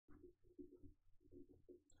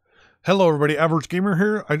Hello, everybody. Average Gamer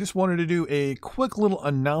here. I just wanted to do a quick little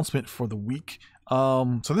announcement for the week.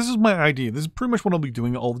 So this is my idea. This is pretty much what I'll be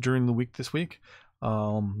doing all during the week this week.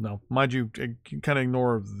 Now, mind you, you can kind of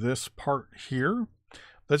ignore this part here.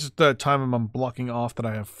 That's just the time I'm blocking off that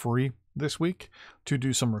I have free this week to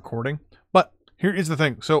do some recording. But here is the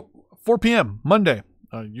thing. So 4 p.m. Monday.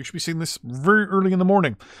 You should be seeing this very early in the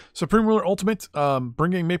morning. Supreme Ruler Ultimate,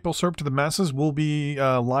 bringing maple syrup to the masses, will be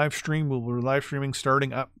live stream. We'll be live streaming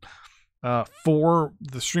starting at for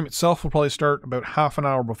the stream itself. Will probably start about half an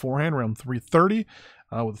hour beforehand, around 3:30,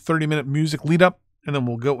 with a 30-minute music lead up, and then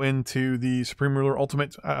we'll go into the Supreme Ruler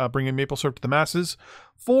Ultimate, bringing maple syrup to the masses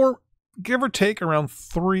for give or take around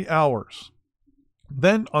 3 hours.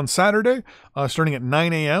 Then on Saturday, starting at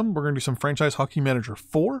 9 a.m., we're going to do some Franchise Hockey Manager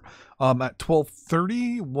 4. At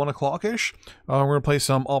 12:30, 1 o'clock-ish, we're going to play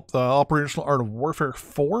some the Operational Art of Warfare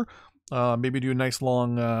 4. Maybe do a nice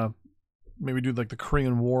long, maybe do like the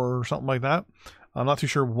Korean War or something like that. I'm not too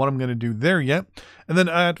sure what I'm going to do there yet. And then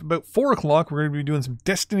at about 4 o'clock, we're going to be doing some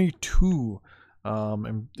Destiny 2.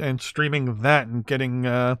 And streaming that and getting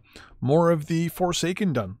more of the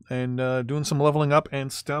Forsaken done. And doing some leveling up and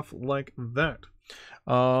stuff like that.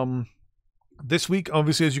 This week,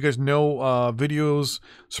 obviously, as you guys know, videos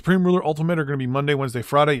Supreme Ruler Ultimate are going to be Monday, Wednesday,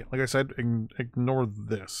 Friday. Like I said, ignore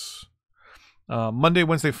this. Monday,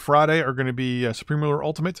 Wednesday, Friday are going to be Supreme Ruler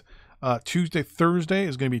Ultimate. Tuesday, Thursday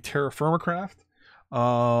is going to be Terra Firma Craft.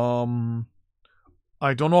 I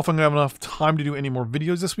don't know if I'm going to have enough time to do any more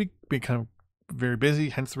videos this week. Being kind of very busy,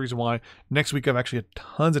 hence the reason why next week I've actually had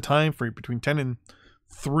tons of time free. Between 10 and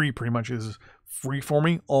 3 pretty much is free for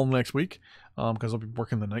me all next week, because I'll be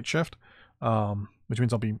working the night shift, which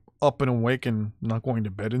means I'll be up and awake and not going to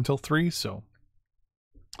bed until 3. So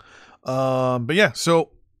but yeah,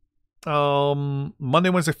 so Monday,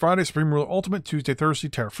 Wednesday, Friday Supreme Ruler Ultimate, Tuesday, Thursday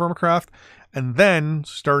Terra Firma Craft, and then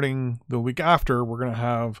starting the week after we're going to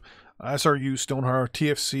have SRU, Stoneheart,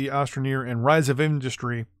 TFC, Astroneer, and Rise of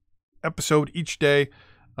Industry episode each day.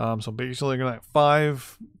 So basically you're going to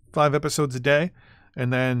have five episodes a day,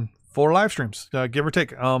 and then 4 live streams, give or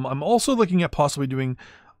take. I'm also looking at possibly doing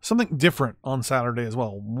something different on Saturday as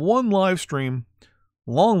well. One live stream,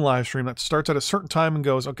 long live stream that starts at a certain time and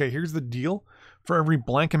goes, okay, here's the deal. For every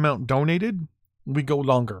blank amount donated, we go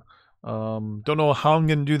longer. Don't know how I'm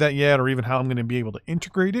going to do that yet, or even how I'm going to be able to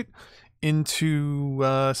integrate it into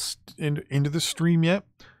the stream yet.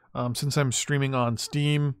 Since I'm streaming on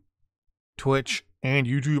Steam, Twitch, and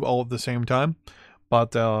YouTube all at the same time,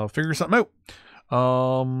 but figure something out.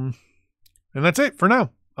 And that's it for now.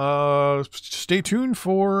 Stay tuned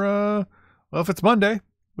for well, if it's Monday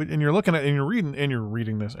and you're looking at and you're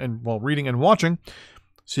reading this and reading and watching.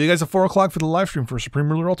 See you guys at 4 o'clock for the live stream for Supreme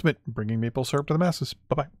Ruler Ultimate, bringing maple syrup to the masses.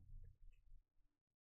 Bye bye.